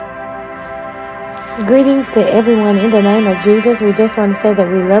Greetings to everyone in the name of Jesus. We just want to say that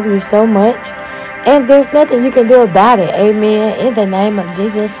we love you so much. And there's nothing you can do about it. Amen. In the name of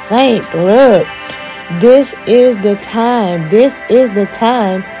Jesus, saints, look. This is the time. This is the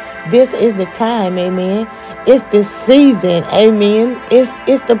time. This is the time. Amen. It's the season. Amen.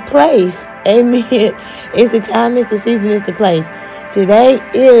 It's the place. Amen. It's the time. It's the season. It's the place. Today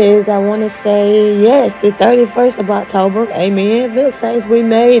is, I want to say, yes, the 31st of October. Amen. Look, saints, we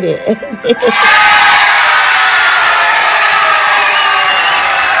made it. Amen.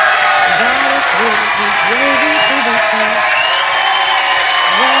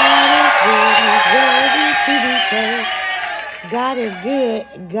 God is good.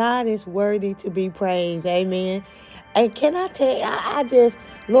 God is worthy to be praised. Amen. And can I tell you, I just,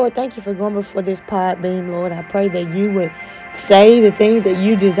 Lord, thank you for going before this pod beam, Lord. I pray that you would say the things that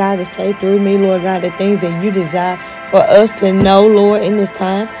you desire to say through me, Lord God, the things that you desire for us to know, Lord, in this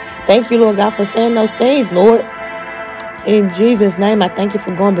time. Thank you, Lord God, for saying those things, Lord. In Jesus' name, I thank you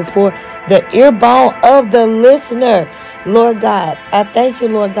for going before the earbone of the listener. Lord God, I thank you,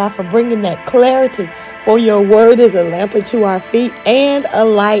 Lord God, for bringing that clarity. For your word is a lamp unto our feet and a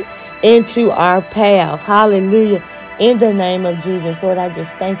light into our path. Hallelujah. In the name of Jesus, Lord, I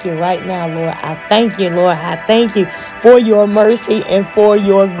just thank you right now, Lord. I thank you, Lord. I thank you for your mercy and for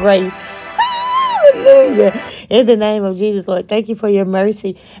your grace. Hallelujah. In the name of Jesus, Lord, thank you for your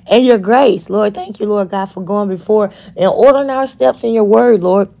mercy and your grace. Lord, thank you, Lord God, for going before and ordering our steps in your word,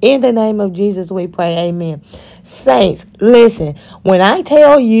 Lord. In the name of Jesus, we pray. Amen. Saints, listen, when I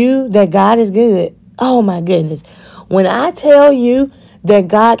tell you that God is good, oh my goodness. When I tell you that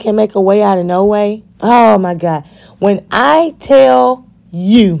God can make a way out of no way, oh my God. When I tell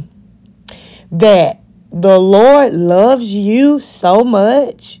you that the Lord loves you so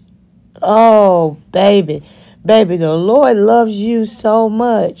much, oh, baby, the Lord loves you so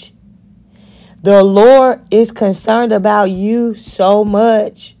much. The Lord is concerned about you so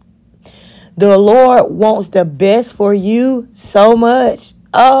much. The Lord wants the best for you so much.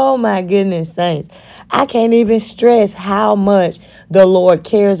 Oh, my goodness, saints. I can't even stress how much the Lord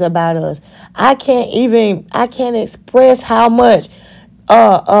cares about us. I can't express how much,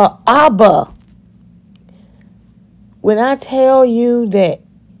 Abba, when I tell you that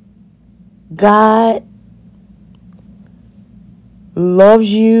God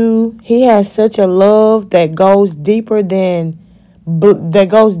loves you. He has such a love that goes deeper than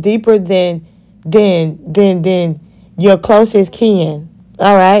your closest kin.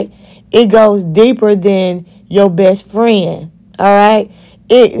 All right, it goes deeper than your best friend. All right,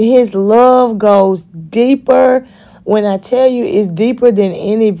 his love goes deeper. When I tell you, it's deeper than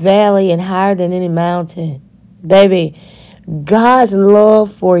any valley and higher than any mountain, baby. God's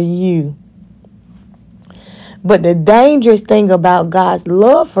love for you. But the dangerous thing about God's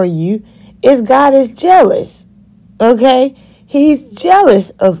love for you is God is jealous. Okay? He's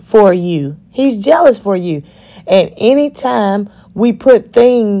jealous for you. He's jealous for you. And anytime we put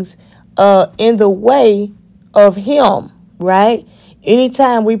things in the way of him, right?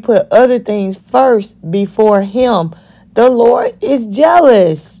 Anytime we put other things first before him, the Lord is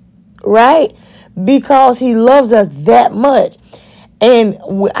jealous, right? Because he loves us that much. And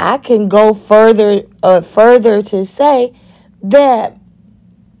I can go further to say that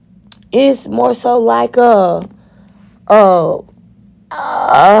it's more so like a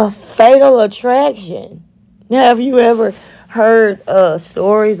fatal attraction. Now, have you ever heard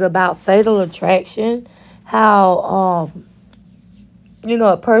stories about fatal attraction? How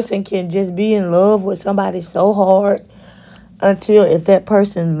a person can just be in love with somebody so hard until if that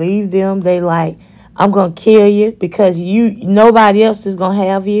person leave them, they like, I'm gonna kill you because nobody else is gonna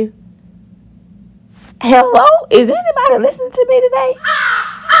have you. Hello? Is anybody listening to me today?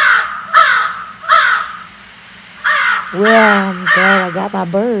 Well, I'm glad I got my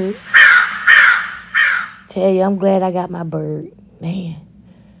bird. Tell you, I'm glad I got my bird. Man.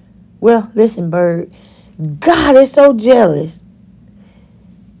 Well, listen, bird. God is so jealous.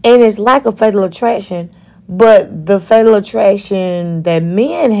 And it's like a fatal attraction. But the fatal attraction that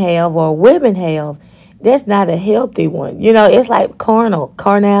men have or women have, that's not a healthy one. It's like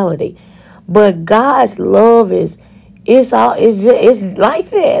carnality. But God's love it's like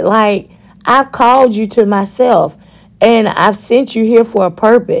that. Like, I've called you to myself and I've sent you here for a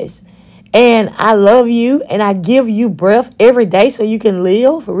purpose. And I love you and I give you breath every day so you can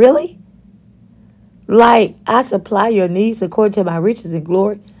live. Really? Like, I supply your needs according to my riches and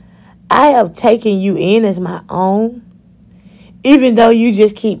glory. I have taken you in as my own. Even though you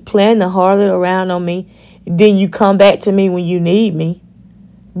just keep playing the harlot around on me, then you come back to me when you need me.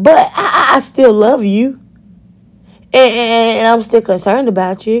 But I still love you. And I'm still concerned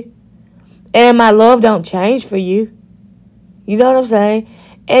about you. And my love don't change for you. You know what I'm saying?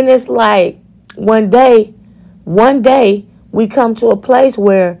 And it's like one day we come to a place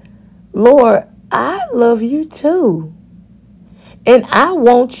where, Lord, I love you too. And I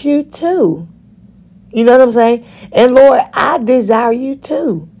want you too. You know what I'm saying? And Lord, I desire you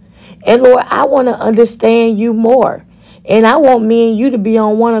too. And Lord, I want to understand you more. And I want me and you to be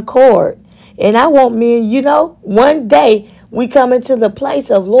on one accord. And I want me and one day we come into the place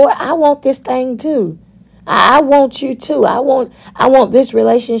of, Lord, I want this thing too. I want you too. I want this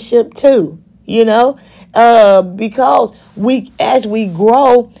relationship too. Because as we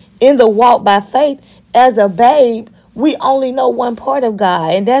grow in the walk by faith, as a babe, we only know one part of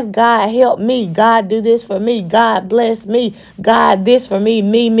God, and that's God help me. God do this for me. God bless me. God this for me,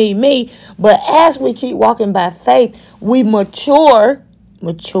 me. But as we keep walking by faith, we mature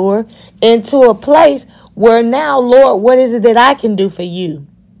into a place where now, Lord, what is it that I can do for you?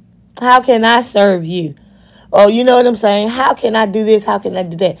 How can I serve you? Oh, you know what I'm saying? How can I do this? How can I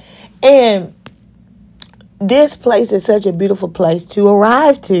do that? And this place is such a beautiful place to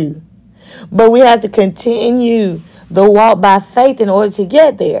arrive to. But we have to continue the walk by faith in order to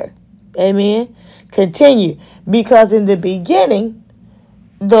get there. Amen. Continue. Because in the beginning,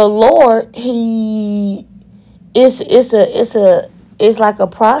 the Lord, it's like a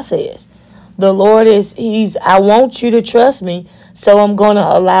process. The Lord I want you to trust me, so I'm going to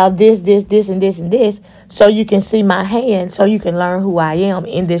allow this, and this, so you can see my hand, so you can learn who I am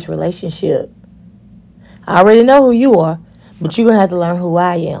in this relationship. I already know who you are, but you're going to have to learn who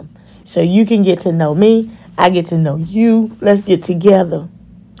I am. So you can get to know me. I get to know you. Let's get together.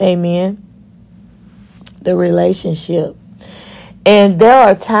 Amen. The relationship. And there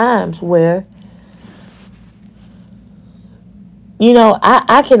are times where,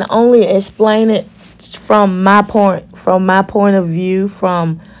 I can only explain it from my point of view,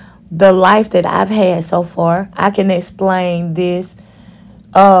 from the life that I've had so far. I can explain this.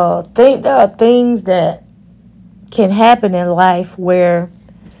 There are things that can happen in life where,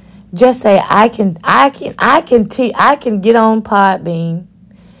 just say I can get on Podbean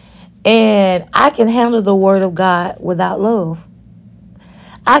and I can handle the word of God without love.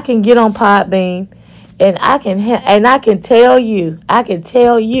 I can get on Podbean and I can tell you,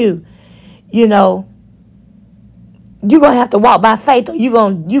 you're gonna have to walk by faith or you're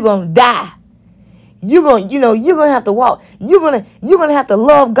gonna die. You're gonna have to walk. You're gonna have to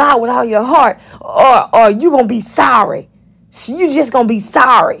love God with all your heart, or you're gonna be sorry. So you just gonna be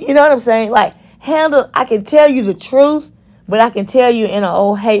sorry. You know what I'm saying? Like, I can tell you the truth, but I can tell you in an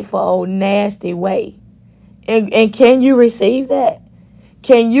old hateful, old nasty way. And can you receive that?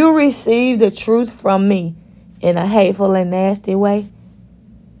 Can you receive the truth from me in a hateful and nasty way?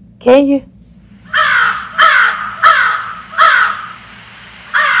 Can you?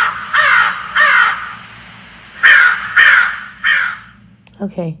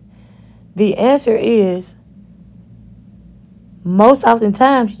 Okay. The answer is, most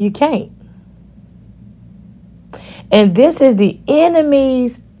oftentimes you can't. And this is the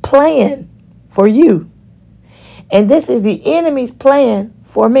enemy's plan for you. And this is the enemy's plan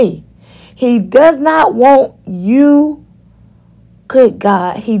for me. He does not want you, good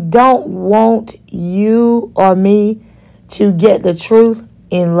God, he don't want you or me to get the truth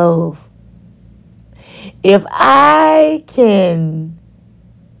in love. If I can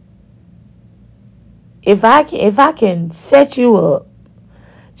set you up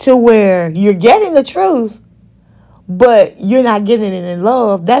to where you're getting the truth, but you're not getting it in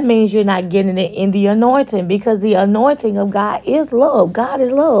love, that means you're not getting it in the anointing, because the anointing of God is love. God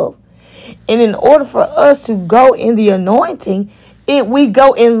is love. And in order for us to go in the anointing, we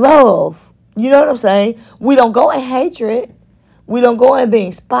go in love. You know what I'm saying? We don't go in hatred. We don't go in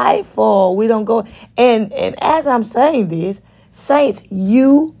being spiteful. We don't go. And as I'm saying this, saints,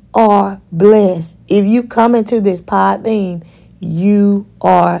 you are blessed. If you come into this Podbean, you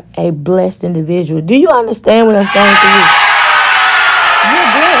are a blessed individual. Do you understand what I'm saying to you?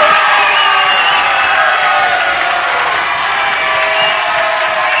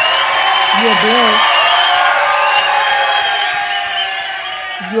 You're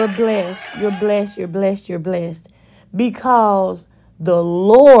blessed. You're blessed. You're blessed. You're blessed. You're blessed. You're blessed. Because the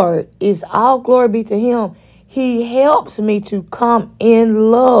Lord, is all glory be to him. He helps me to come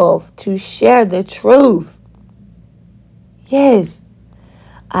in love, to share the truth. Yes.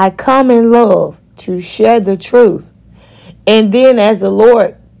 I come in love to share the truth. And then as the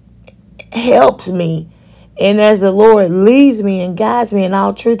Lord helps me, and as the Lord leads me and guides me in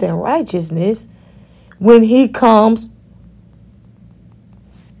all truth and righteousness, when he comes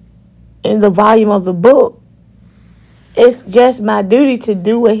in the volume of the book, it's just my duty to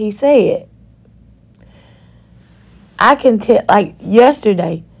do what he said. I can tell, like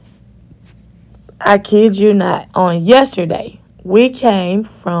yesterday, I kid you not, on yesterday, we came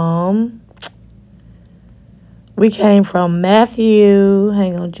from Matthew.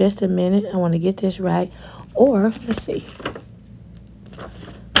 Hang on just a minute. I want to get this right. Or, let's see.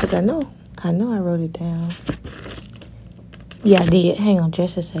 Because I know I wrote it down. Yeah, I did. Hang on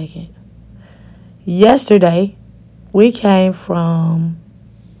just a second. Yesterday, we came from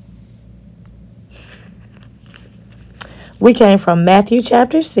Matthew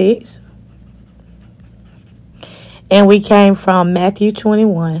chapter 6. And we came from Matthew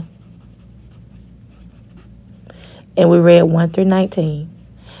 21. And we read 1 through 19.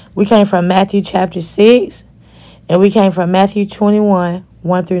 We came from Matthew chapter 6. And we came from Matthew 21,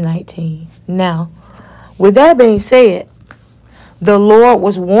 1 through 19. Now, with that being said, the Lord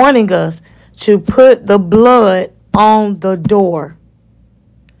was warning us to put the blood on the door.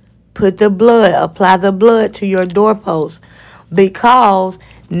 Apply the blood to your doorpost. Because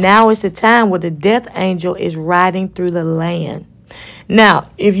now is the time where the death angel is riding through the land. Now,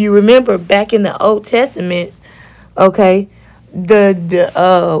 if you remember back in the Old Testament, okay,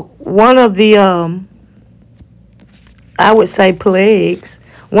 one of the I would say plagues,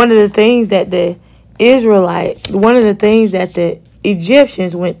 one of the things that the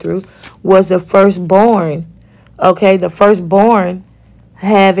Egyptians went through was the firstborn. Okay, the firstborn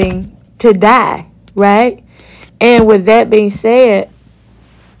having to die, right? And with that being said,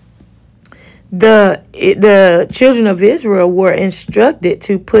 the children of Israel were instructed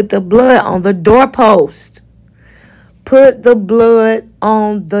to put the blood on the doorpost. Put the blood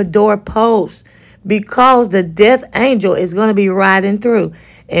on the doorpost, because the death angel is going to be riding through.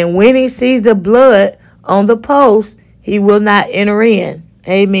 And when he sees the blood on the post, he will not enter in.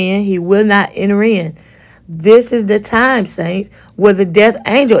 Amen. He will not enter in. This is the time, saints, where the death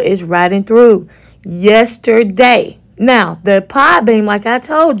angel is riding through. Yesterday. Now, the pod beam, like I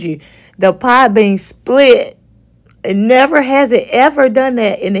told you, the pod beam split. It never has it ever done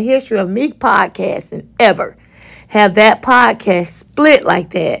that in the history of me podcasting, ever. Have that podcast split like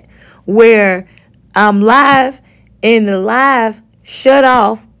that, where I'm live and the live shut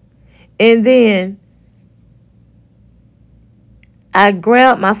off, and then I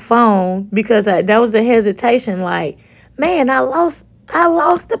grabbed my phone because that was a hesitation. Like, man, I lost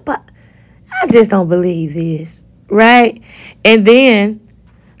the pod. I just don't believe this, right? And then,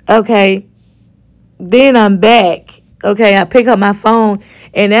 okay, then I'm back. Okay, I pick up my phone,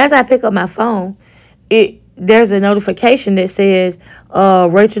 and as I pick up my phone, there's a notification that says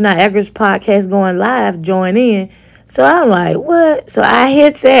Rachel Niagara's podcast going live, join in. So I'm like, what? So I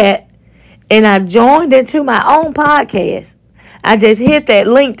hit that, and I joined into my own podcast. I just hit that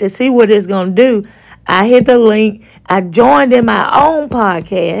link to see what it's going to do. I hit the link. I joined in my own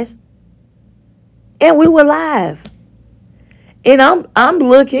podcast, and we were live. And I'm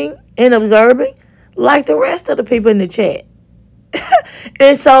looking and observing like the rest of the people in the chat.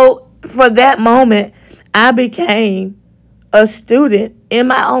 And so for that moment, I became a student in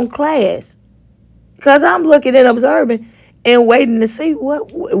my own class, because I'm looking and observing and waiting to see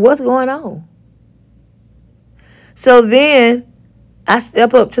what's going on. So then I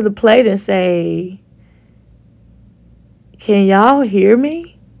step up to the plate and say, can y'all hear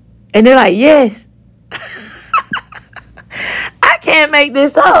me? And they're like, yes. I can't make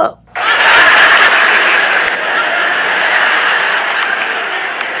this up.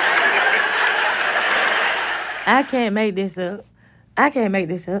 I can't make this up.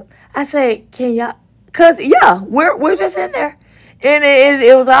 I said, can y'all? Cause yeah, we're just in there, and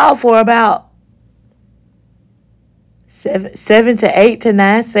it was all for about 7 to 8 to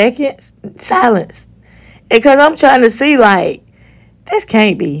 9 seconds silence, because I'm trying to see, like, this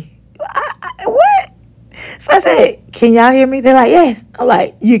can't be. What? So I said, can y'all hear me? They're like, yes. I'm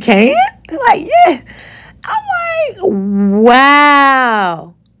like, you can? They're like, yes. I'm like,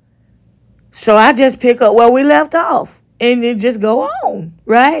 wow. So I just pick up where we left off and then just go on,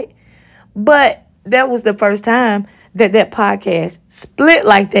 right? But that was the first time that podcast split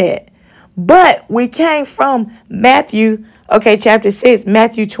like that. But we came from Matthew, chapter 6,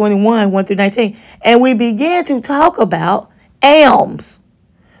 Matthew 21, 1 through 19. And we began to talk about alms.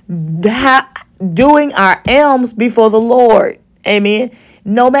 Doing our alms before the Lord. Amen.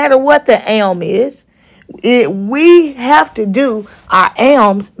 No matter what the alm is, we have to do our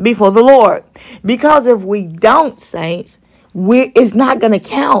alms before the Lord. Because if we don't, saints, it's not going to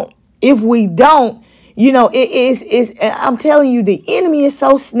count. If we don't, I'm telling you, the enemy is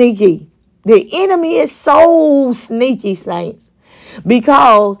so sneaky. The enemy is so sneaky, saints.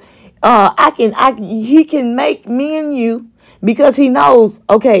 Because he can make me and you Because he knows,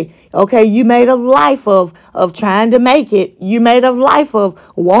 okay, you made a life of trying to make it. You made a life of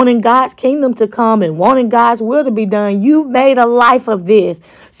wanting God's kingdom to come and wanting God's will to be done. You made a life of this.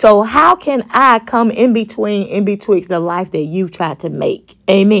 So how can I come in betwixt the life that you've tried to make?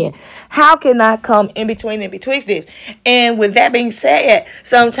 Amen. How can I come in betwixt this? And with that being said,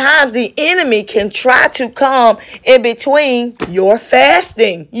 sometimes the enemy can try to come in between your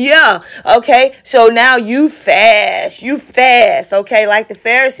fasting. Yeah. Okay. So now you fast. Okay. Like the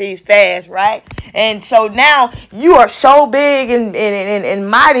Pharisees fast, right? And so now you are so big and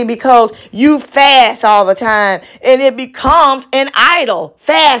mighty because you fast all the time. And it becomes an idol.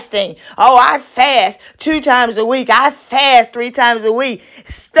 Fasting. Oh, I fast 2 times a week. I fast 3 times a week.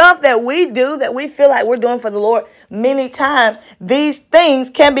 Stuff that we do that we feel like we're doing for the Lord, many times these things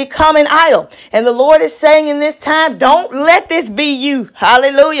can become an idol. And the Lord is saying in this time, don't let this be you.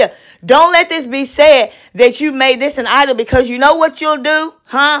 Hallelujah. Don't let this be said that you made this an idol, because you know what you'll do?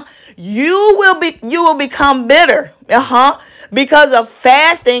 You will become bitter. Because of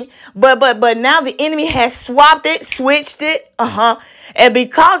fasting. But now the enemy has switched it. And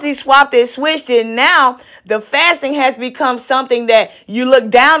because he swapped it, switched it, now the fasting has become something that you look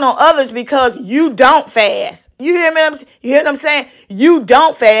down on others because you don't fast. You hear me? You hear what I'm saying? You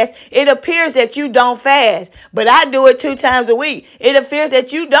don't fast. It appears that you don't fast, but I do it 2 times a week. It appears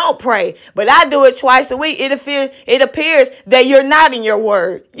that you don't pray, but I do it twice a week. It appears that you're not in your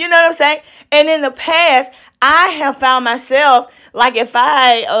word. You know what I'm saying? And in the past, I have found myself, like, if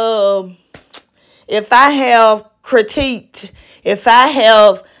I have critiqued, if I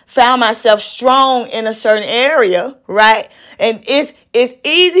have found myself strong in a certain area, right? And it's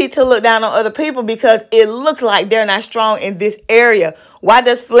easy to look down on other people because it looks like they're not strong in this area. Why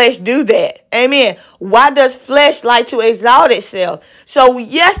does flesh do that? Amen. Why does flesh like to exalt itself? So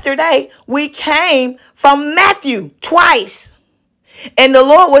yesterday we came from Matthew twice. And the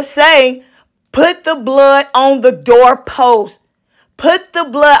Lord was saying, put the blood on the doorpost. Put the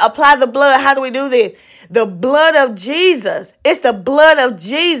blood, apply the blood. How do we do this? The blood of Jesus. It's the blood of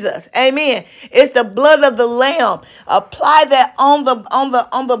Jesus. Amen. It's the blood of the Lamb. Apply that on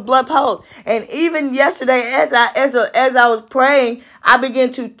the blood post. And even yesterday, as I was praying, I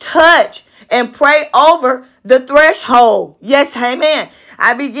began to touch and pray over the threshold. Yes, amen.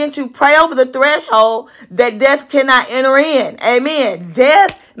 I begin to pray over the threshold that death cannot enter in. Amen.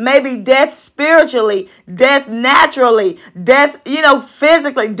 Death, maybe death spiritually, death naturally, death,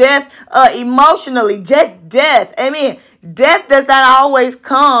 physically, death emotionally, just death. Amen. Death does not always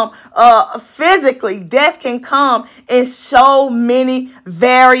come physically. Death can come in so many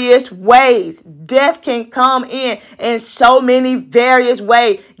various ways. Death can come in so many various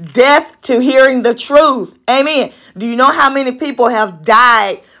ways. Death to hearing the truth. Amen. Do you know how many people have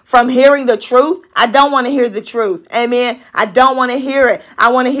died from hearing the truth? I don't want to hear the truth. Amen. I don't want to hear it.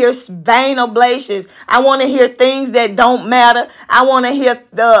 I want to hear vain oblations. I want to hear things that don't matter. I want to hear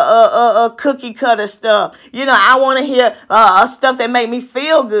the cookie cutter stuff. I want to hear stuff that make me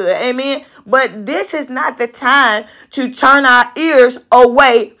feel good. Amen. But this is not the time to turn our ears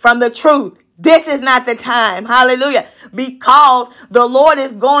away from the truth. This is not the time. Hallelujah. Because the Lord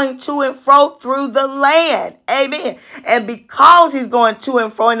is going to and fro through the land. Amen. And because he's going to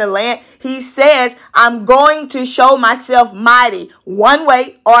and fro in the land, he says, I'm going to show myself mighty one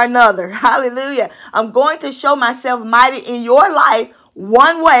way or another. Hallelujah. I'm going to show myself mighty in your life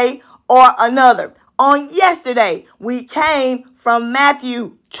one way or another. On yesterday, we came from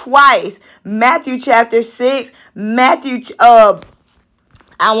Matthew twice. Matthew chapter 6, Matthew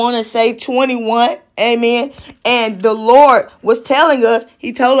I want to say 21. Amen. And the Lord was telling us,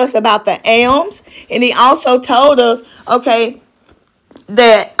 he told us about the alms. And he also told us,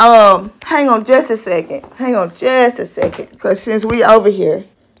 that, hang on just a second. Because since we over here.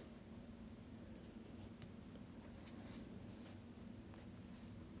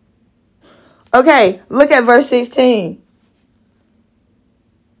 Okay, look at verse 16.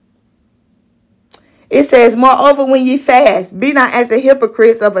 It says, moreover, when ye fast, be not as the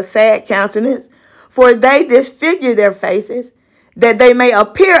hypocrites of a sad countenance, for they disfigure their faces, that they may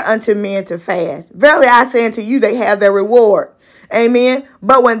appear unto men to fast. Verily I say unto you, they have their reward. Amen.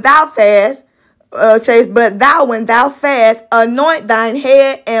 But when thou fast, when thou fast, anoint thine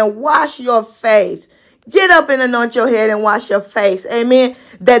head and wash your face. Get up and anoint your head and wash your face. Amen.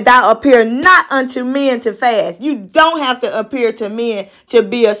 That thou appear not unto men to fast. You don't have to appear to men to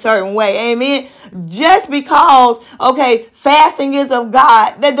be a certain way. Amen. Just because, fasting is of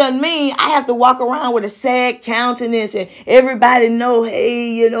God, that doesn't mean I have to walk around with a sad countenance and everybody know,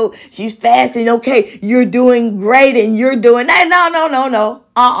 hey, she's fasting. Okay, you're doing great and you're doing that.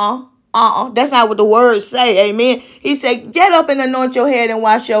 No. That's not what the words say. Amen. He said, get up and anoint your head and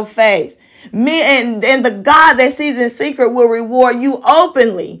wash your face. Me and the God that sees in secret will reward you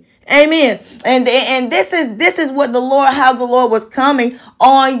openly. Amen. And this is what how the Lord was coming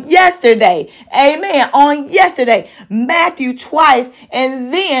on yesterday. Amen. On yesterday, Matthew twice.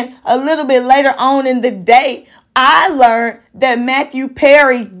 And then a little bit later on in the day, I learned that Matthew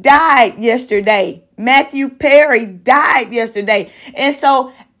Perry died yesterday. Matthew Perry died yesterday. And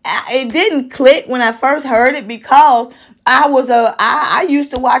so it didn't click when I first heard it, because I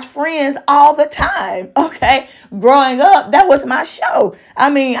used to watch Friends all the time. Okay. Growing up, that was my show. I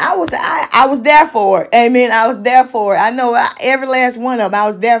mean, I was there for it. Amen. I was there for it. I know every last one of them, I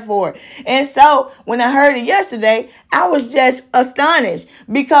was there for it. And so when I heard it yesterday, I was just astonished,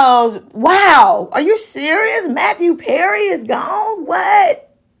 because wow, are you serious? Matthew Perry is gone?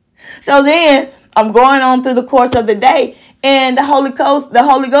 What? So then I'm going on through the course of the day, and the Holy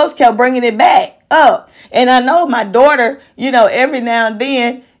Ghost kept bringing it back up. And I know my daughter, every now and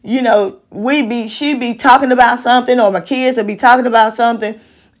then, she'd be talking about something, or my kids would be talking about something,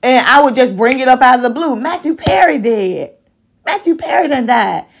 and I would just bring it up out of the blue. Matthew Perry dead. Matthew Perry done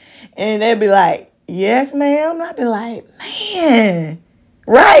died. And they'd be like, yes, ma'am. And I'd be like, man,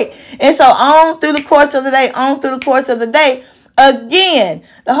 right. And so on through the course of the day, again,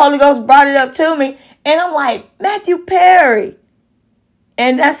 the Holy Ghost brought it up to me, and I'm like, Matthew Perry.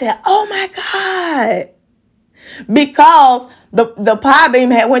 And I said, oh my God. Because the pod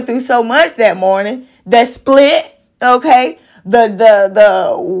beam had went through so much that morning, that split, okay?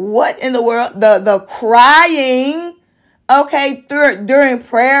 The what in the world? The crying, okay, during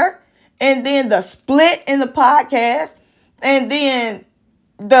prayer, and then the split in the podcast, and then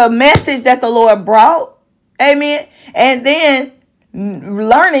the message that the Lord brought. Amen. And then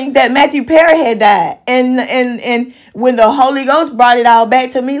learning that Matthew Perry had died. And when the Holy Ghost brought it all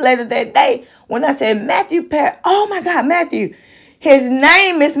back to me later that day, when I said Matthew Perry, oh my God, Matthew, his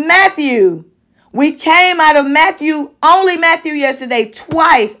name is Matthew. We came out of only Matthew yesterday,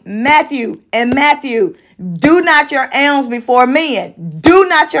 twice, Matthew and Matthew. Do not your alms before men. Do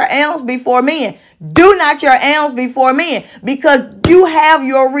not your alms before men. Do not your alms before men, because you have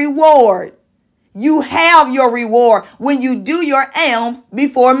your reward. You have your reward when you do your alms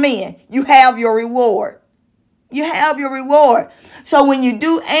before men. You have your reward. You have your reward. So when you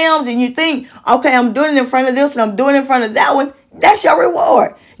do alms and you think, okay, I'm doing it in front of this and I'm doing it in front of that one, that's your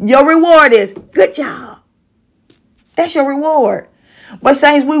reward. Your reward is good job. That's your reward. But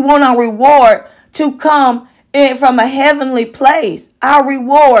saints, we want our reward to come in from a heavenly place. Our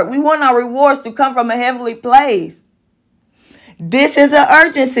reward. We want our rewards to come from a heavenly place. This is an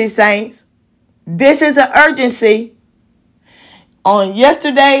urgency, saints. This is an urgency. On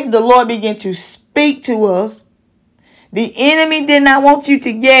yesterday, the Lord began to speak to us. The enemy did not want you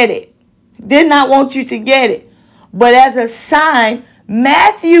to get it. Did not want you to get it. But as a sign,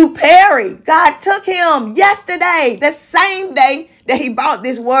 Matthew Perry, God took him yesterday, the same day that he brought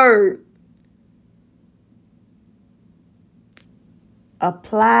this word.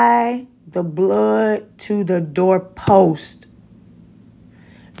 Apply the blood to the doorpost.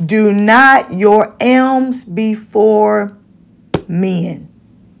 Do not your alms before men.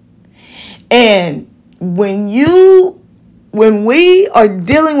 And when we are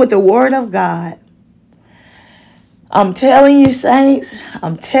dealing with the word of God, I'm telling you, saints,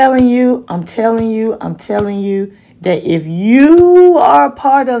 I'm telling you that if you are a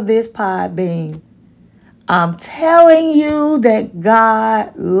part of this pod beam, I'm telling you that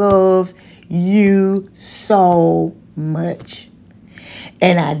God loves you so much.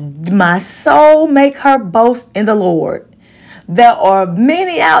 And my soul make her boast in the Lord. There are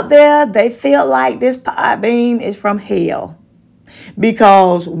many out there, they feel like this pod beam is from hell,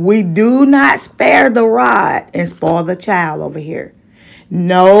 because we do not spare the rod and spoil the child over here.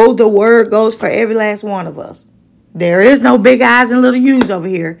 No, the word goes for every last one of us. There is no big eyes and little U's over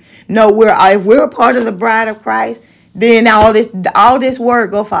here. No, if we're a part of the bride of Christ, then all this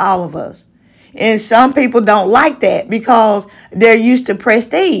word go for all of us. And some people don't like that because they're used to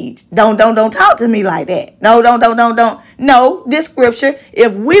prestige. Don't talk to me like that. No, don't. No, this scripture,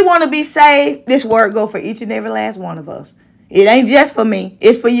 if we want to be saved, this word go for each and every last one of us. It ain't just for me.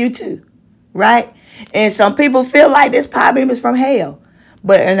 It's for you too. Right? And some people feel like this pod beam is from hell.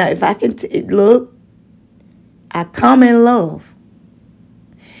 But if I can look, I come in love.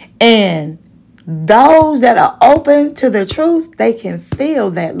 And those that are open to the truth, they can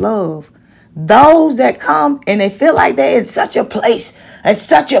feel that love. Those that come and they feel like they're in such a place, oh,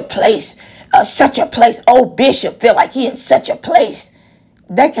 Bishop feel like he in such a place.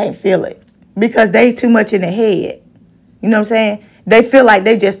 They can't feel it because they too much in their head. You know what I'm saying? They feel like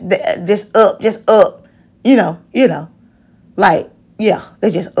they just, just up. Like, yeah, they're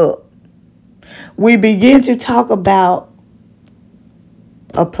just up. We begin to talk about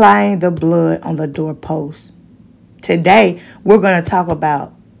applying the blood on the doorpost. Today, we're going to talk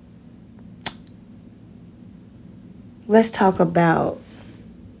about, let's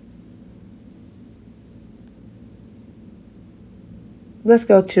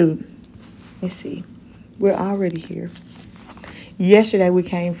go to, let's see, we're already here. Yesterday, we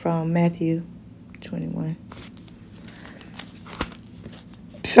came from Matthew 21.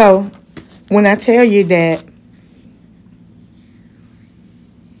 So, when I tell you that,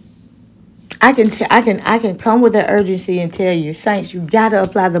 I can come with that urgency and tell you, saints, you gotta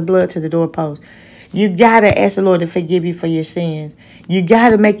apply the blood to the doorpost. You gotta ask the Lord to forgive you for your sins. You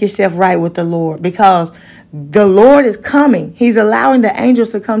gotta make yourself right with the Lord, because the Lord is coming. He's allowing the angels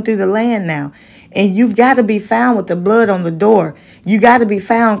to come through the land now. And you got to be found with the blood on the door. You got to be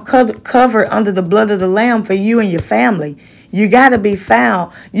found covered under the blood of the Lamb for you and your family. You got to be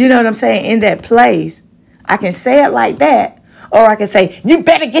found, you know what I'm saying, in that place. I can say it like that. Or I can say, you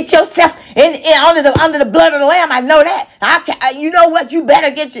better get yourself under the blood of the Lamb. I know that. You know what? You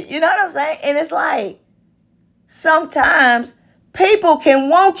better get you. You know what I'm saying? And it's like, sometimes people can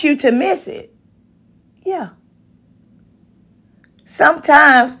want you to miss it. Yeah.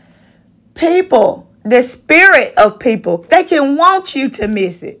 Sometimes people, the spirit of people, they can want you to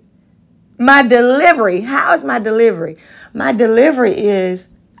miss it. My delivery. How is my delivery? My delivery is,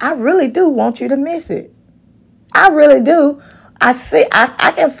 I really do want you to miss it. I really do. I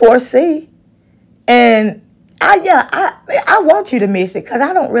can foresee. And I want you to miss it, because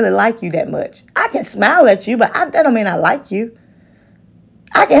I don't really like you that much. I can smile at you, but that don't mean I like you.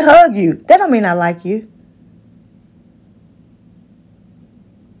 I can hug you. That don't mean I like you.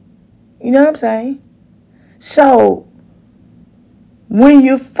 You know what I'm saying? So, when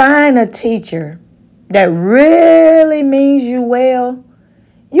you find a teacher that really means you well,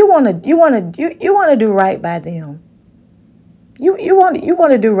 you want to do right by them. You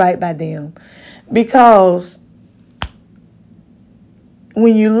want to do right by them, because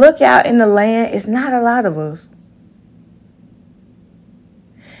when you look out in the land, it's not a lot of us.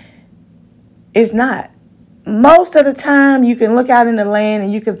 It's not. Most of the time, you can look out in the land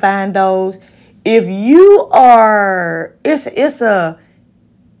and you can find those. If you are, if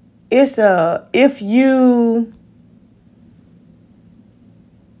you,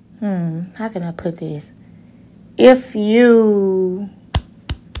 how can I put this? If you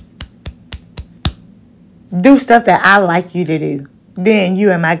do stuff that I like you to do, then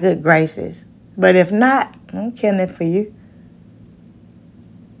you in my good graces. But if not, I'm killing it for you.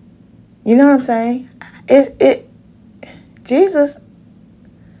 You know what I'm saying? Jesus,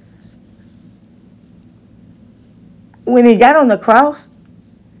 when he got on the cross,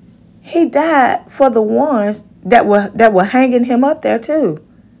 he died for the ones that were hanging him up there too.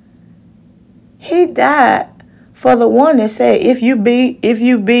 He died for the one that said, if you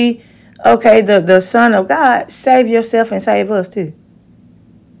be okay, the Son of God, save yourself and save us too.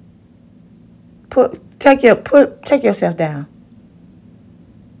 Take yourself down.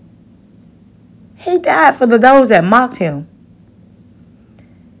 He died for those that mocked him.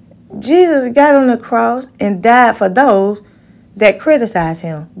 Jesus got on the cross and died for those that criticized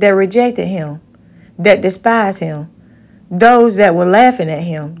him, that rejected him, that despised him, those that were laughing at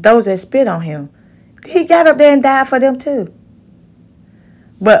him, those that spit on him. He got up there and died for them too.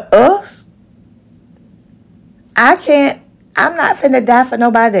 But us, I'm not finna die for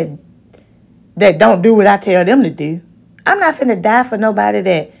nobody that don't do what I tell them to do. I'm not finna die for nobody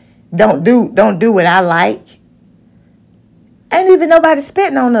that don't do what I like. Ain't even nobody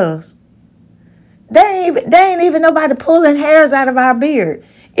spitting on us. They ain't even nobody pulling hairs out of our beard.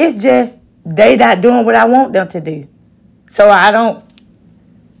 It's just they not doing what I want them to do. So I don't,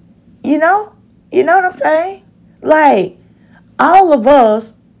 you know what I'm saying? Like, all of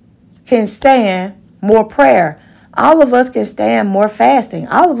us can stand more prayer. All of us can stand more fasting.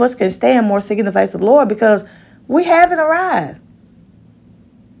 All of us can stand more seeking the face of the Lord, because we haven't arrived.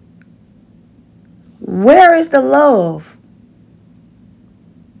 Where is the love?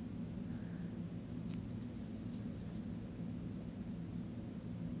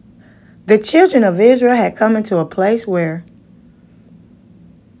 The children of Israel had come into a place where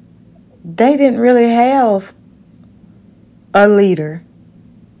they didn't really have a leader.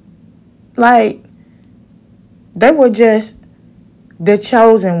 Like, they were just the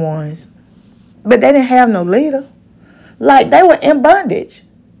chosen ones. But they didn't have no leader. Like, they were in bondage.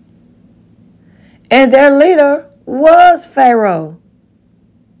 And their leader was Pharaoh.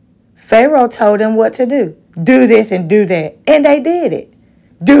 Pharaoh told them what to do. Do this and do that. And they did it.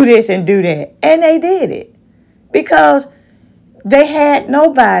 do this and do that. And they did it because they had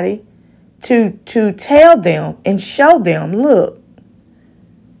nobody to tell them and show them, look,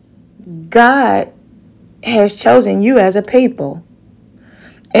 God has chosen you as a people.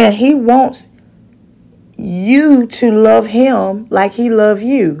 And he wants you to love him like he loved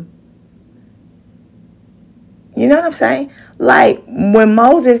you. You know what I'm saying? Like when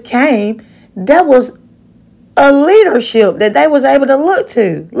Moses came, that was a leadership that they was able to look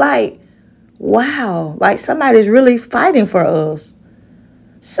to. Like, wow, like somebody's really fighting for us.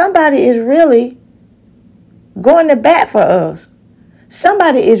 Somebody is really going to bat for us.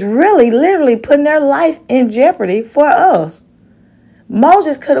 Somebody is really literally putting their life in jeopardy for us.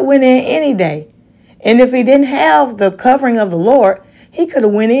 Moses could have went in any day. And if he didn't have the covering of the Lord, he could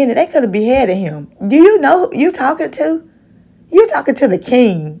have went in and they could have beheaded him. Do you know who you talking to? You're talking to the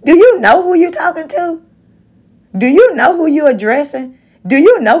king. Do you know who you're talking to? Do you know who you're addressing? Do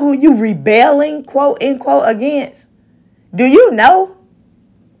you know who you rebelling, quote, unquote, against? Do you know?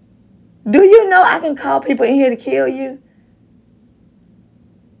 Do you know I can call people in here to kill you?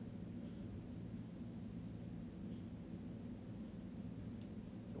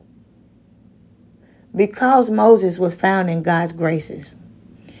 Because Moses was found in God's graces.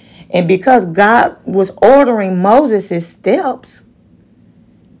 And because God was ordering Moses' steps,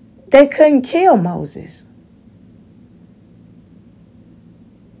 they couldn't kill Moses.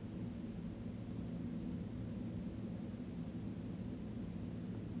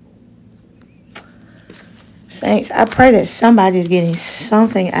 Saints, I pray that somebody's getting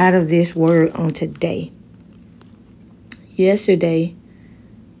something out of this word on today. Yesterday,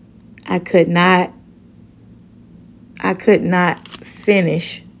 I could not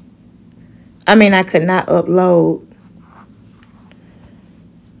finish. I could not upload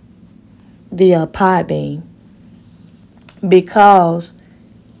the Podbean because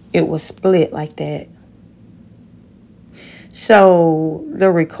it was split like that. So the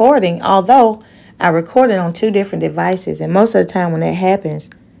recording, although I recorded on 2 different devices, and most of the time when that happens,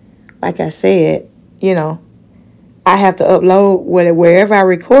 like I said, I have to upload wherever I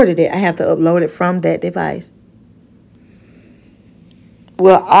recorded it. I have to upload it from that device.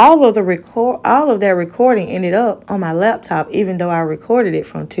 Well, all of that recording ended up on my laptop, even though I recorded it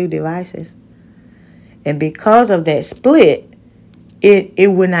from 2 devices. And because of that split,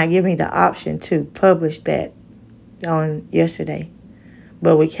 it would not give me the option to publish that on yesterday.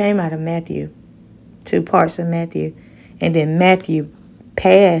 But we came out of Matthew, 2 parts of Matthew, and then Matthew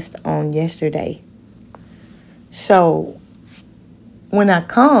passed on yesterday. So when I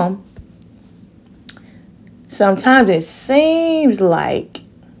come, sometimes it seems like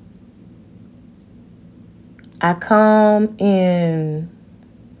I come in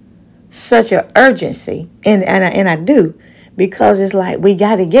such an urgency, and I do, because it's like we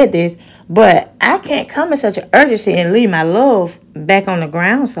got to get this, but I can't come in such an urgency and leave my love back on the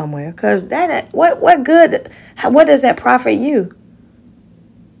ground somewhere, because that what good? What does that profit you?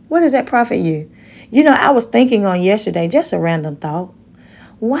 What does that profit you? I was thinking on yesterday, just a random thought.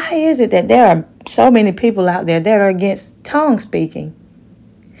 Why is it that there are so many people out there that are against tongue speaking?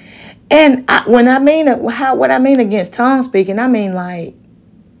 And what I mean against tongue speaking, I mean like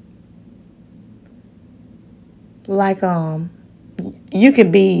you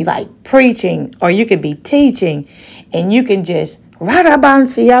could be like preaching or you could be teaching, and you can just and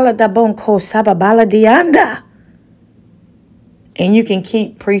you can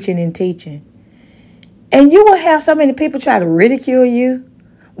keep preaching and teaching. And you will have so many people try to ridicule you.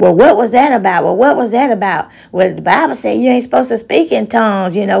 Well, what was that about? Well, what was that about? Well, the Bible said you ain't supposed to speak in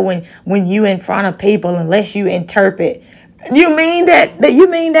tongues, when you in front of people unless you interpret. You mean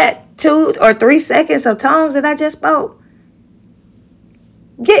that 2 or 3 seconds of tongues that I just spoke?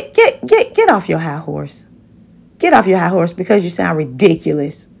 Get off your high horse. Get off your high horse, because you sound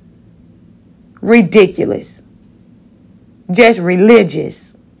ridiculous. Ridiculous. Just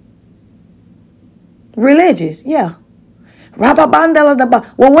religious. Religious, yeah. Well,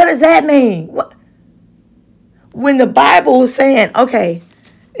 what does that mean? When the Bible was saying, okay,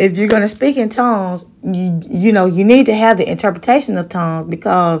 if you're going to speak in tongues, you need to have the interpretation of tongues,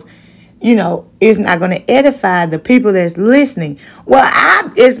 because, it's not going to edify the people that's listening. Well,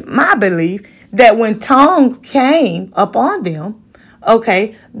 it's my belief that when tongues came upon them,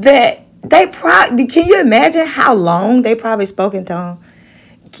 okay, that they probably, can you imagine how long they probably spoke in tongues?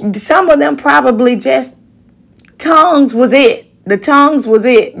 Some of them probably just, tongues was it. The tongues was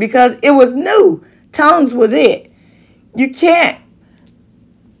it, because it was new. Tongues was it. We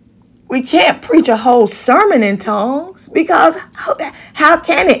can't preach a whole sermon in tongues, because how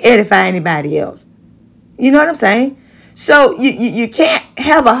can it edify anybody else? You know what I'm saying? So you can't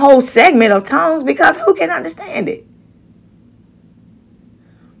have a whole segment of tongues because who can understand it?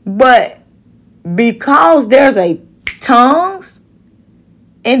 But because there's a tongues,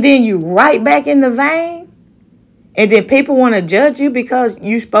 and then you right back in the vein, and then people want to judge you because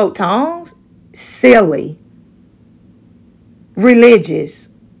you spoke tongues, silly, religious,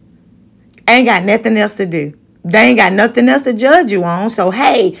 ain't got nothing else to do. They ain't got nothing else to judge you on. So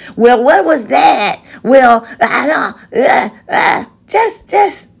hey, well, what was that? Well, I don't.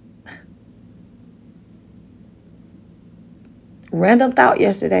 Just random thought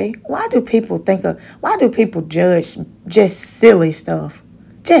yesterday. Why do people judge just silly stuff?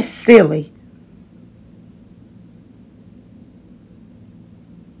 Just silly.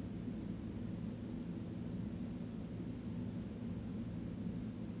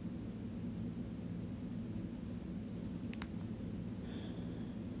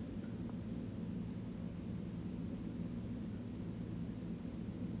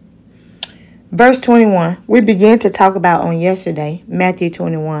 Verse 21, we began to talk about on yesterday, Matthew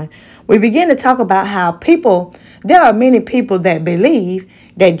 21. We began to talk about how there are many people that believe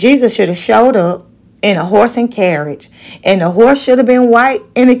that Jesus should have showed up in a horse and carriage. And the horse should have been white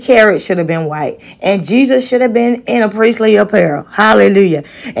and the carriage should have been white. And Jesus should have been in a priestly apparel. Hallelujah.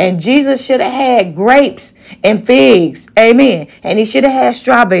 And Jesus should have had grapes and figs. Amen. And he should have had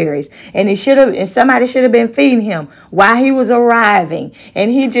strawberries. And somebody should have been feeding him while he was arriving. And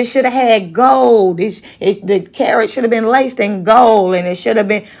he just should have had gold. The carriage should have been laced in gold. And it should have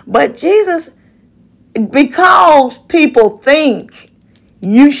been. But Jesus, because people think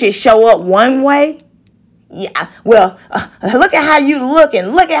you should show up one way. Yeah, well, look at how you look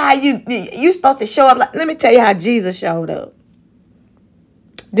and look at how you supposed to show up. Let me tell you how Jesus showed up.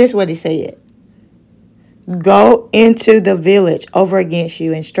 This is what he said. Go into the village over against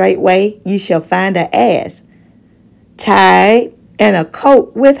you, and straightway ye shall find an ass tied and a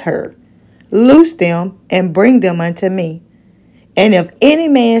coat with her. Loose them and bring them unto me. And if any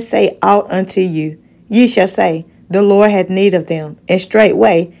man say aught unto you, ye shall say, the Lord hath need of them, and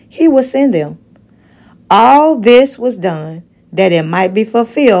straightway he will send them. All this was done that it might be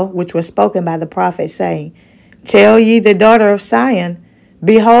fulfilled, which was spoken by the prophet, saying, Tell ye the daughter of Sion,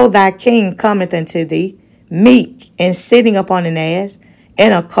 Behold, thy king cometh unto thee, meek and sitting upon an ass,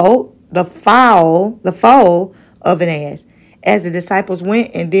 and a colt, the foal of an ass. As the disciples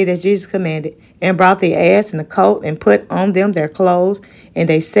went and did as Jesus commanded, and brought the ass and the colt, and put on them their clothes, and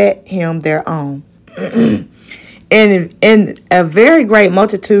they set him their own. And a very great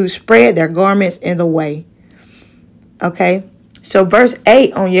multitude spread their garments in the way. Okay. So verse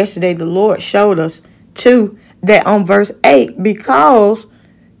 8 on yesterday, the Lord showed us too that on verse 8, because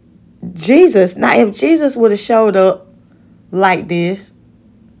Jesus, now if Jesus would have showed up like this,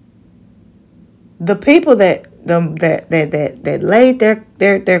 the people that laid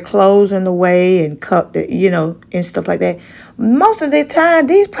their clothes in the way and cut and stuff like that, most of the time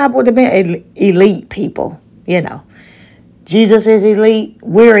these probably would have been elite people. Jesus is elite.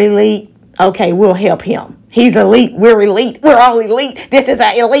 We're elite. Okay, we'll help him. He's elite. We're elite. We're all elite. This is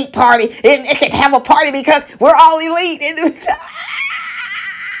an elite party. It should have a party because we're all elite.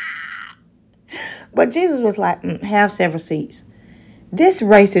 But Jesus was like, have several seats. This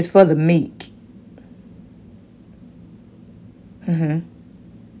race is for the meek.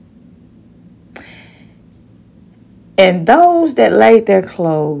 And those that laid their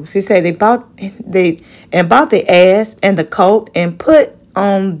clothes, he said they bought the ass and the colt and put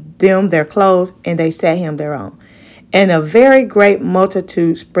on them their clothes, and they set him their own. And a very great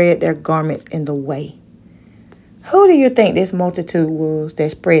multitude spread their garments in the way. Who do you think this multitude was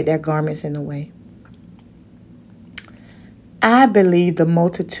that spread their garments in the way? I believe the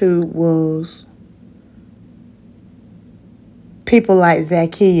multitude was people like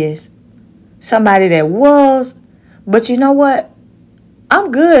Zacchaeus, somebody that was. But you know what?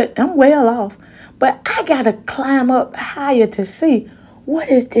 I'm good. I'm well off. But I got to climb up higher to see what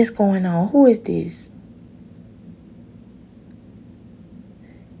is this going on? Who is this?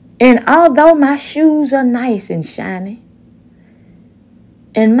 And although my shoes are nice and shiny,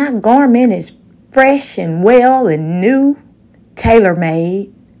 and my garment is fresh and well and new,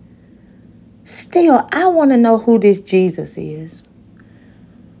 tailor-made, still, I want to know who this Jesus is.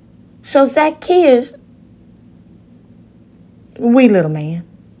 So Zacchaeus, wee little man,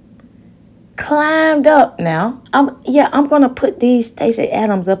 climbed up now. I'm going to put these Stacey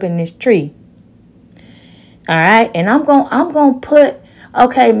Adams up in this tree. All right. And I'm going to put,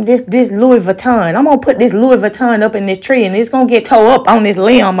 this Louis Vuitton. I'm going to put this Louis Vuitton up in this tree, and it's going to get tore up on this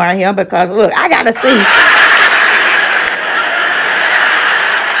limb right here because, look, I got to see.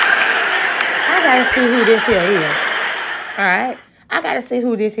 I got to see who this here is. All right. I got to see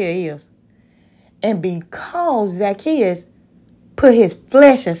who this here is. And because Zacchaeus put his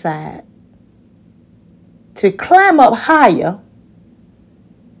flesh aside to climb up higher,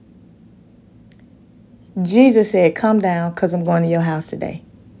 Jesus said, come down because I'm going to your house today.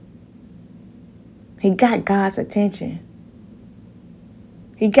 He got God's attention.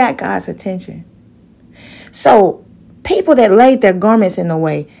 He got God's attention. So people that laid their garments in the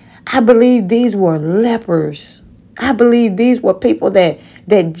way, I believe these were lepers. I believe these were people that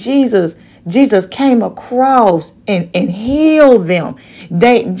Jesus came across and healed them.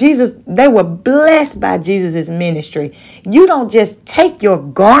 They were blessed by Jesus' ministry. You don't just take your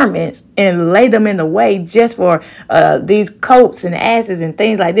garments and lay them in the way just for these coats and asses and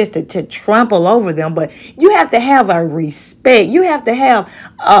things like this to trample over them. But you have to have a respect. You have to have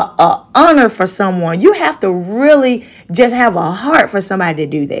a honor for someone. You have to really just have a heart for somebody to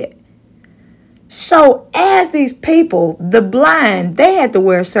do that. So as these people, the blind, they had to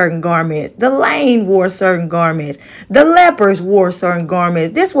wear certain garments. The lame wore certain garments. The lepers wore certain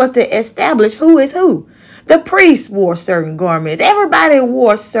garments. This was to establish who is who. The priests wore certain garments. Everybody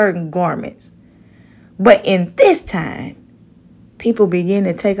wore certain garments. But in this time, people began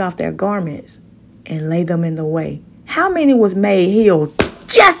to take off their garments and lay them in the way. How many was made healed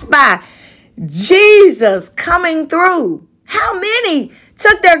just by Jesus coming through? How many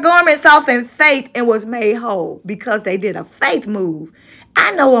took their garments off in faith and was made whole because they did a faith move?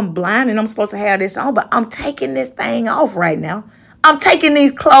 I know I'm blind and I'm supposed to have this on, but I'm taking this thing off right now. I'm taking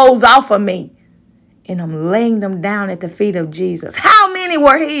these clothes off of me and I'm laying them down at the feet of Jesus. How many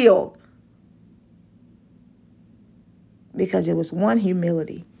were healed? Because it was one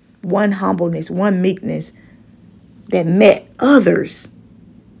humility, one humbleness, one meekness that met others.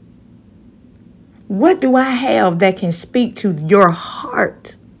 What do I have that can speak to your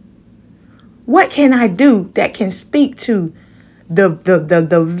heart? What can I do that can speak to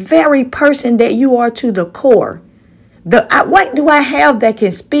the very person that you are to the core? What do I have that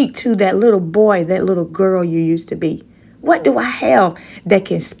can speak to that little boy, that little girl you used to be? What do I have that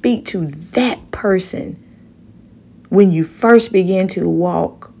can speak to that person when you first begin to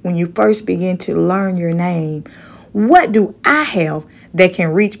walk, when you first begin to learn your name? What do I have that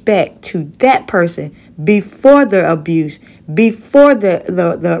can reach back to that person before the abuse, before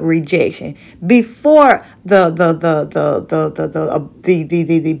the rejection, before the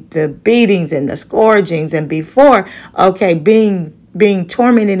beatings and the scourgings, and before being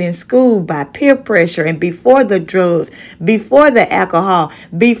tormented in school by peer pressure, and before the drugs, before the alcohol,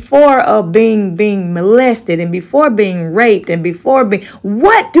 before being molested, and before being raped, and before being,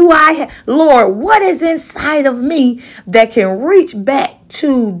 what do I have? Lord, what is inside of me that can reach back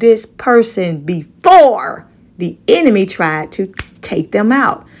to this person before the enemy tried to take them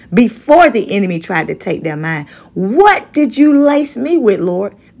out, before the enemy tried to take their mind? What did you lace me with,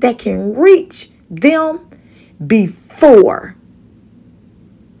 Lord, that can reach them before?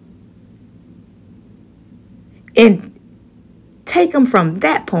 And take them from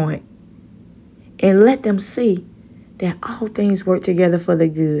that point and let them see that all things work together for the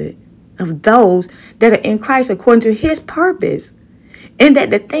good of those that are in Christ according to his purpose. And that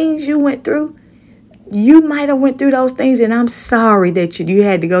the things you went through, you might have went through those things, and I'm sorry that you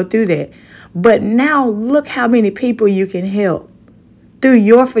had to go through that. But now look how many people you can help through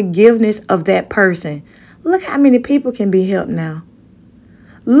your forgiveness of that person. Look how many people can be helped now.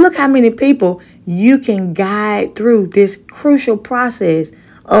 Look how many people you can guide through this crucial process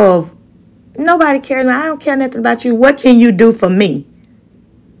of nobody cares. I don't care nothing about you. What can you do for me?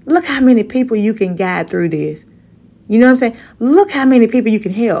 Look how many people you can guide through this. You know what I'm saying? Look how many people you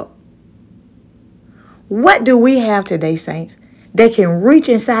can help. What do we have today, saints, that can reach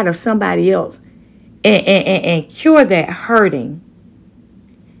inside of somebody else and cure that hurting,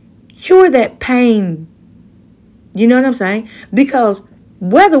 cure that pain? You know what I'm saying? Because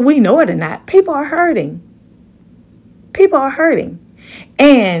whether we know it or not, people are hurting. People are hurting.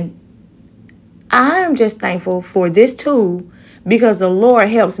 And I'm just thankful for this tool because the Lord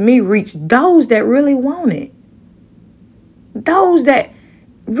helps me reach those that really want it. Those that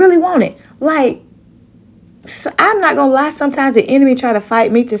really want it. Like, so I'm not going to lie. Sometimes the enemy try to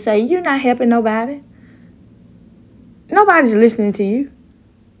fight me to say, you're not helping nobody. Nobody's listening to you.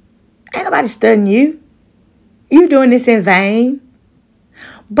 Ain't nobody studying you. You're doing this in vain.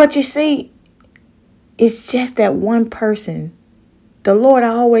 But you see, it's just that one person. The Lord, I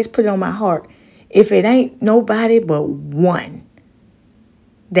always put it on my heart. If it ain't nobody but one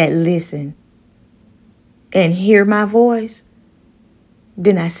that listen and hear my voice,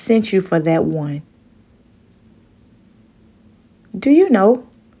 then I sent you for that one. Do you know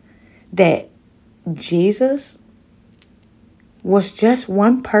that Jesus was just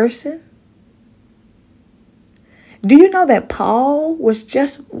one person? Do you know that Paul was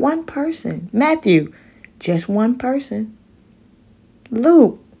just one person? Matthew, just one person.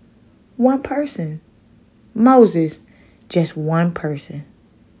 Luke, one person. Moses, just one person.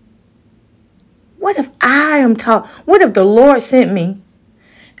 What if what if the Lord sent me?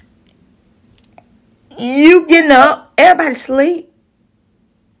 You getting up, everybody sleep.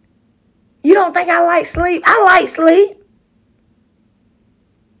 You don't think I like sleep? I like sleep.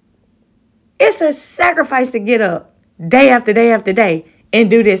 It's a sacrifice to get up day after day after day and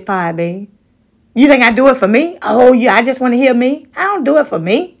do this pod, babe. You think I do it for me? Oh, yeah, I just want to hear me. I don't do it for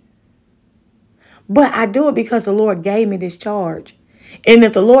me. But I do it because the Lord gave me this charge. And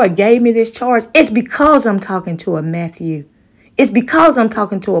if the Lord gave me this charge, it's because I'm talking to a Matthew. It's because I'm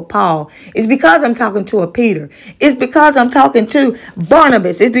talking to a Paul. It's because I'm talking to a Peter. It's because I'm talking to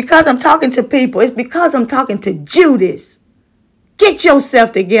Barnabas. It's because I'm talking to people. It's because I'm talking to Judas. Get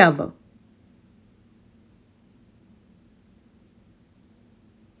yourself together.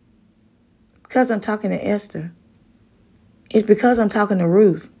 Because I'm talking to Esther. It's because I'm talking to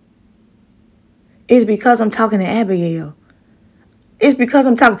Ruth. It's because I'm talking to Abigail. It's because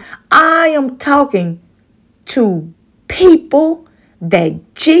I am talking to people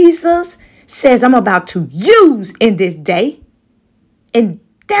that Jesus says I'm about to use in this day. And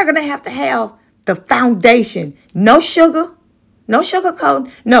they're going to have the foundation. No sugar. No sugar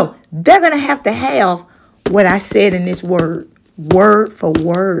coating. No, they're going to have what I said in this word. Word for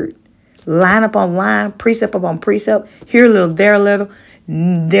word. Line up on line. Precept upon precept. Here a little, there a little.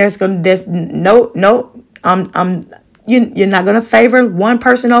 You're not going to favor one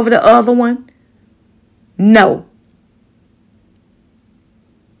person over the other one. No.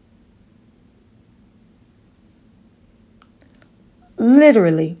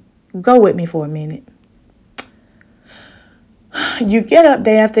 Literally, go with me for a minute. You get up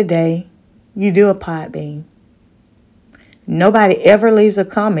day after day. You do a pod bean. Nobody ever leaves a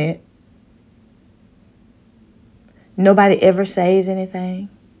comment. Nobody ever says anything.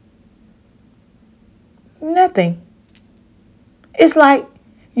 Nothing. It's like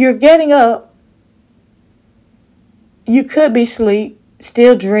you're getting up. You could be asleep,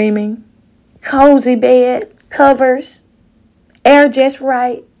 still dreaming. Cozy bed, covers, air just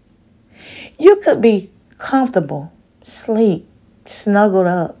right. You could be comfortable, sleep, snuggled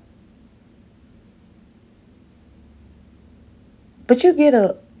up. But you get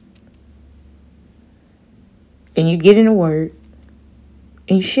up and you get in the word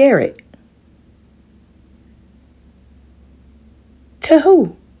and you share it. To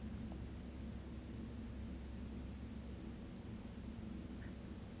who?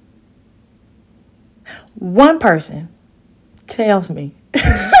 One person tells me.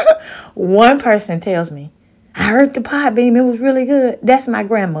 One person tells me, I heard the pod beam. It was really good. That's my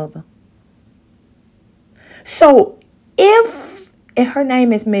grandmother. So and her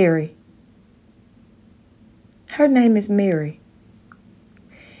name is Mary. Her name is Mary.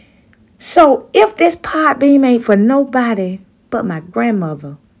 So if this pod beam ain't for nobody but my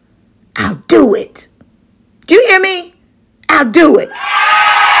grandmother, I'll do it. Do you hear me? I'll do it.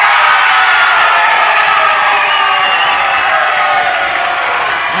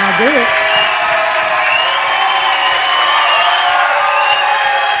 I'll do it.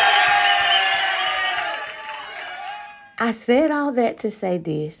 I said all that to say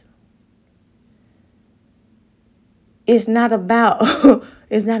this. It's not about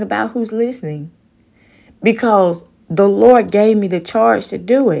who's listening, because the Lord gave me the charge to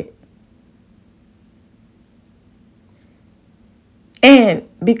do it. And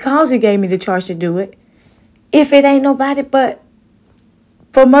because he gave me the charge to do it, if it ain't nobody but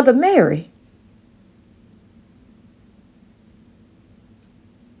for Mother Mary,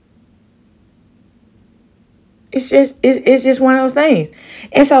 it's just one of those things.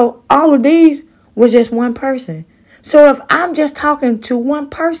 And so all of these was just one person. So if I'm just talking to one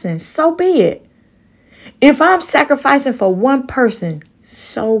person, so be it. If I'm sacrificing for one person,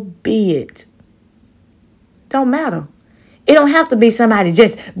 so be it. Don't matter. It don't have to be somebody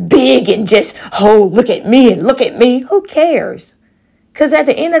just big and just, oh, look at me and look at me. Who cares? Because at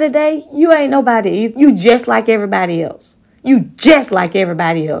the end of the day, you ain't nobody. You just like everybody else. You just like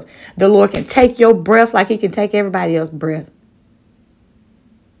everybody else. The Lord can take your breath like he can take everybody else's breath.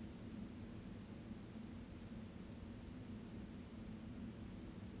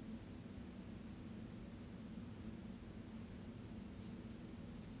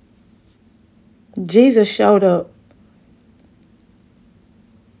 Jesus showed up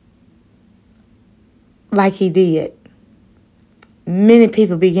like he did. Many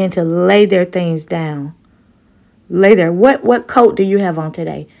people began to lay their things down, lay there. What coat do you have on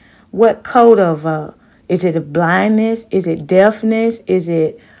today? What coat of is it a blindness? Is it deafness? Is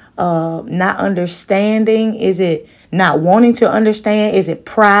it not understanding? Is it not wanting to understand? Is it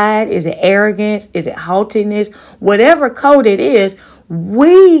pride? Is it arrogance? Is it haughtiness? Whatever coat it is,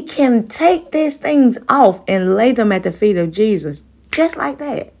 we can take these things off and lay them at the feet of Jesus. Just like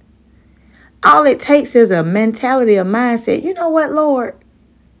that. All it takes is a mentality, a mindset. You know what, Lord?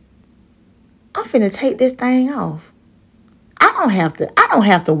 I'm finna take this thing off. I don't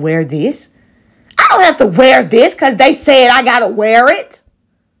have to wear this. I don't have to wear this because they said I gotta wear it.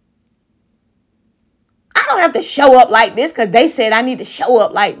 I don't have to show up like this because they said I need to show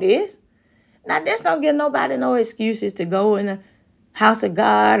up like this. Now, this don't give nobody no excuses to go in the house of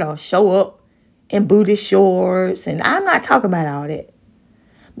God or show up in booty shorts. And I'm not talking about all that.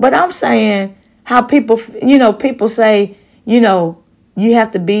 But I'm saying how people say, you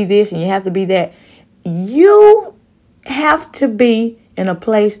have to be this and you have to be that. You have to be in a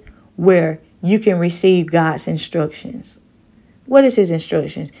place where you can receive God's instructions. What is his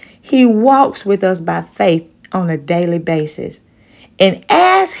instructions? He walks with us by faith on a daily basis. And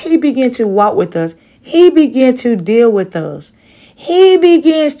as he begins to walk with us, he begins to deal with us. He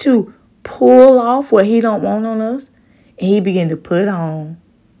begins to pull off what he don't want on us. And he begins to put on.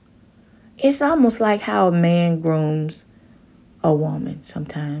 It's almost like how a man grooms a woman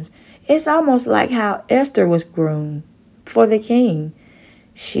sometimes. It's almost like how Esther was groomed for the king.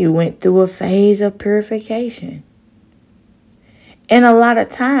 She went through a phase of purification. And a lot of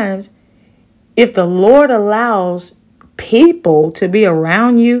times, if the Lord allows people to be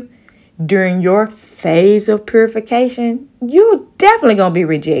around you during your phase of purification, you're definitely going to be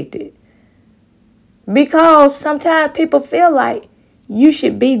rejected. Because sometimes people feel like you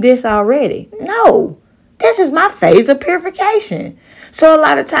should be this already. No, this is my phase of purification. So a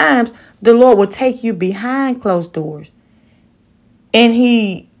lot of times the Lord will take you behind closed doors. And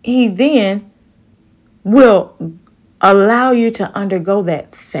he then will allow you to undergo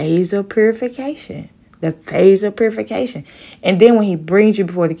that phase of purification. The phase of purification. And then when he brings you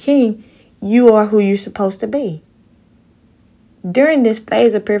before the king, you are who you're supposed to be. During this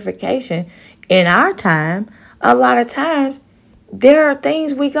phase of purification, in our time, a lot of times, there are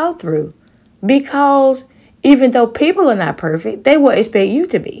things we go through. Because even though people are not perfect, they will expect you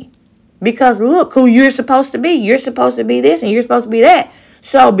to be. Because look who you're supposed to be. You're supposed to be this and you're supposed to be that.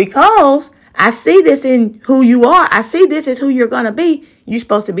 So because I see this in who you are, I see this as who you're going to be, you're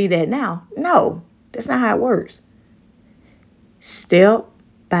supposed to be that now. No, that's not how it works. Step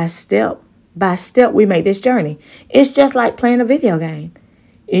by step by step, we make this journey. It's just like playing a video game.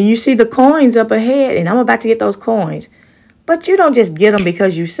 And you see the coins up ahead, and I'm about to get those coins. But you don't just get them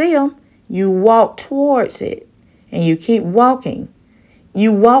because you see them. You walk towards it, and you keep walking.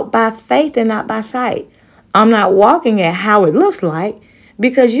 You walk by faith and not by sight. I'm not walking at how it looks like,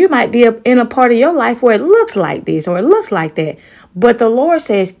 because you might be in a part of your life where it looks like this or it looks like that. But the Lord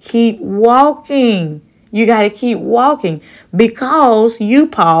says, keep walking. You got to keep walking because you,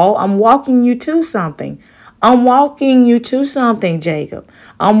 Paul, I'm walking you to something. I'm walking you to something, Jacob.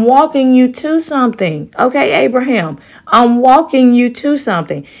 I'm walking you to something. Okay, Abraham, I'm walking you to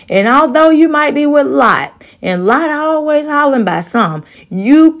something. And although you might be with Lot, and Lot always hollering by some,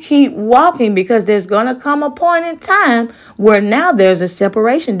 you keep walking because there's going to come a point in time where now there's a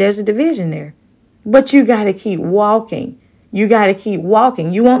separation, there's a division there. But you got to keep walking. You got to keep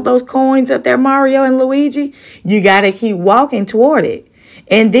walking. You want those coins up there, Mario and Luigi? You got to keep walking toward it.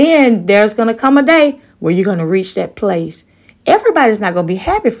 And then there's going to come a day where you're going to reach that place. Everybody's not going to be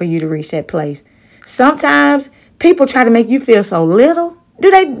happy for you to reach that place. Sometimes people try to make you feel so little.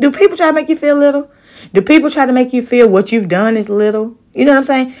 Do people try to make you feel little? Do people try to make you feel what you've done is little? You know what I'm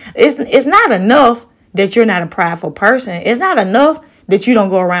saying? It's not enough that you're not a prideful person. It's not enough that you don't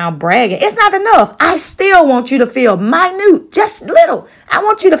go around bragging. It's not enough. I still want you to feel minute, just little. I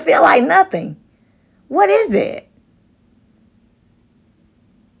want you to feel like nothing. What is that?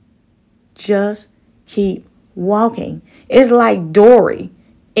 Just keep walking. It's like Dory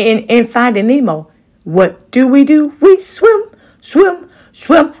in Finding Nemo. What do? We swim, swim,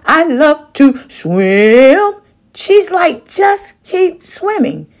 swim. I love to swim. She's like, just keep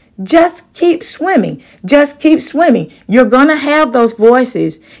swimming. Just keep swimming. Just keep swimming. You're going to have those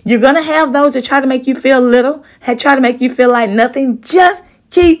voices. You're going to have those that try to make you feel little, try to make you feel like nothing. Just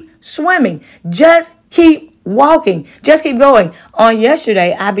keep swimming. Just keep walking. Just keep going. On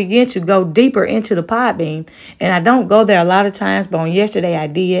yesterday, I began to go deeper into the Podbean, and I don't go there a lot of times, but on yesterday I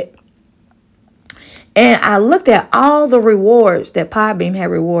did. And I looked at all the rewards that Podbean had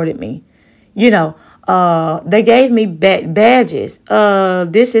rewarded me. They gave me badges.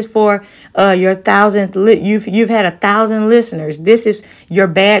 This is for your 1,000th. You've had 1,000 listeners. This is your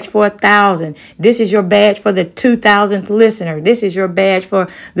badge for 1,000. This is your badge for the 2,000th listener. This is your badge for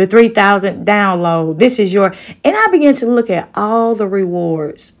the 3,000th download. This is and I began to look at all the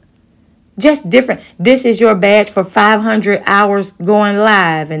rewards. Just different. This is your badge for 500 hours going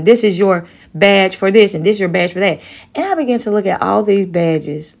live. And this is your badge for this. And this is your badge for that. And I began to look at all these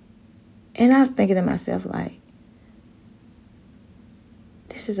badges. And I was thinking to myself, like,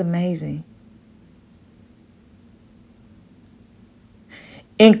 this is amazing.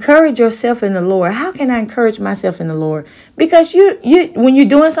 Encourage yourself in the Lord. How can I encourage myself in the Lord? Because you when you're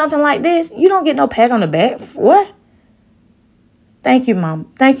doing something like this, you don't get no pat on the back. What? Thank you, Mom.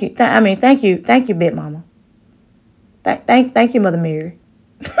 Thank you. Thank you, Big Mama. Thank you, Mother Mary.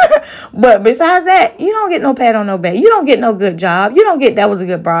 But besides that, you don't get no pat on no back. You don't get no good job. You don't get that was a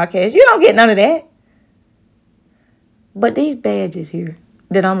good broadcast. You don't get none of that. But these badges here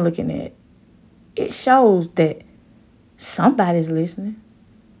that I'm looking at, it shows that somebody's listening.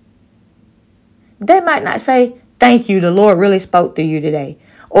 They might not say, thank you, the Lord really spoke to you today.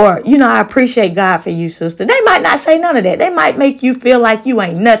 Or, I appreciate God for you, sister. They might not say none of that. They might make you feel like you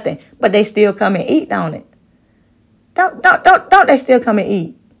ain't nothing, but they still come and eat on it. Don't they still come and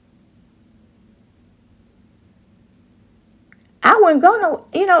eat? I wouldn't go no,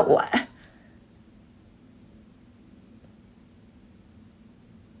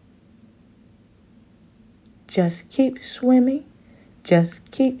 Just keep swimming.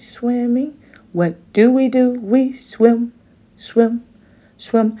 Just keep swimming. What do? We swim, swim,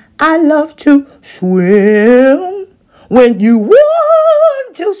 swim. I love to swim. When you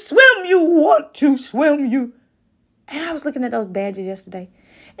want to swim, you want to swim. And I was looking at those badges yesterday.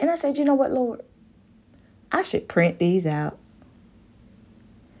 And I said, you know what, Lord? I should print these out.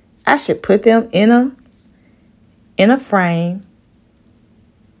 I should put them in a frame.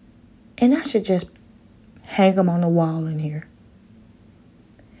 And I should just hang them on the wall in here.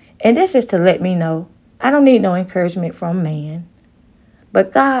 And this is to let me know I don't need no encouragement from man.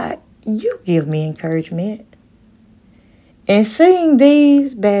 But God, you give me encouragement. And seeing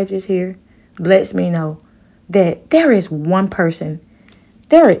these badges here lets me know that there is one person,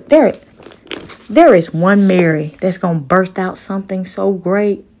 there is one Mary that's going to burst out something so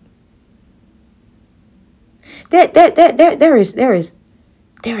great. There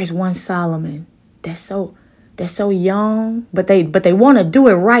is one Solomon that's so young, but they want to do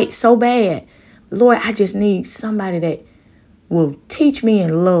it right so bad. Lord, I just need somebody that will teach me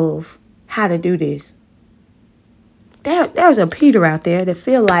in love how to do this. There's a Peter out there that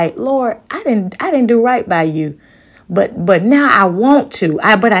feel like, Lord, I didn't do right by you, but now I want to.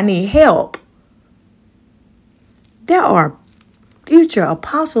 But I need help. There are future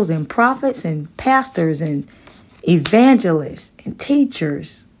apostles and prophets and pastors and evangelists and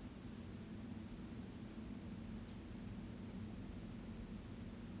teachers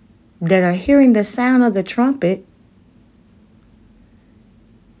that are hearing the sound of the trumpet,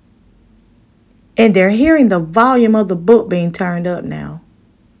 and they're hearing the volume of the book being turned up now.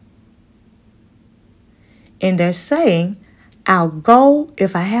 And they're saying, I'll go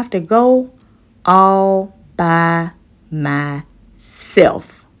if I have to go all by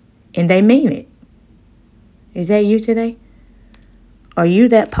myself. And they mean it. Is that you today? Are you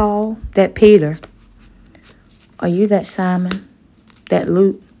that Paul, that Peter? Are you that Simon, that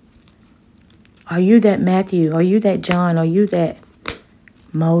Luke? Are you that Matthew? Are you that John? Are you that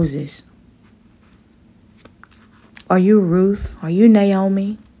Moses? Are you Ruth? Are you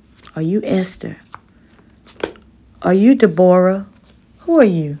Naomi? Are you Esther? Are you Deborah? Who are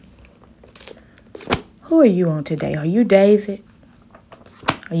you? Who are you on today? Are you David?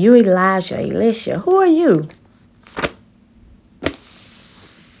 Are you Elijah, Elisha? Who are you?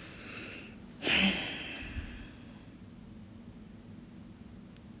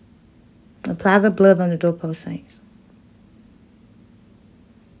 Apply the blood on the doorpost, saints.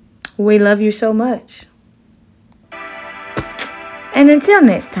 We love you so much. And until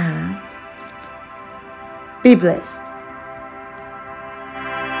next time, be blessed.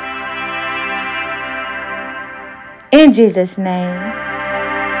 In Jesus' name.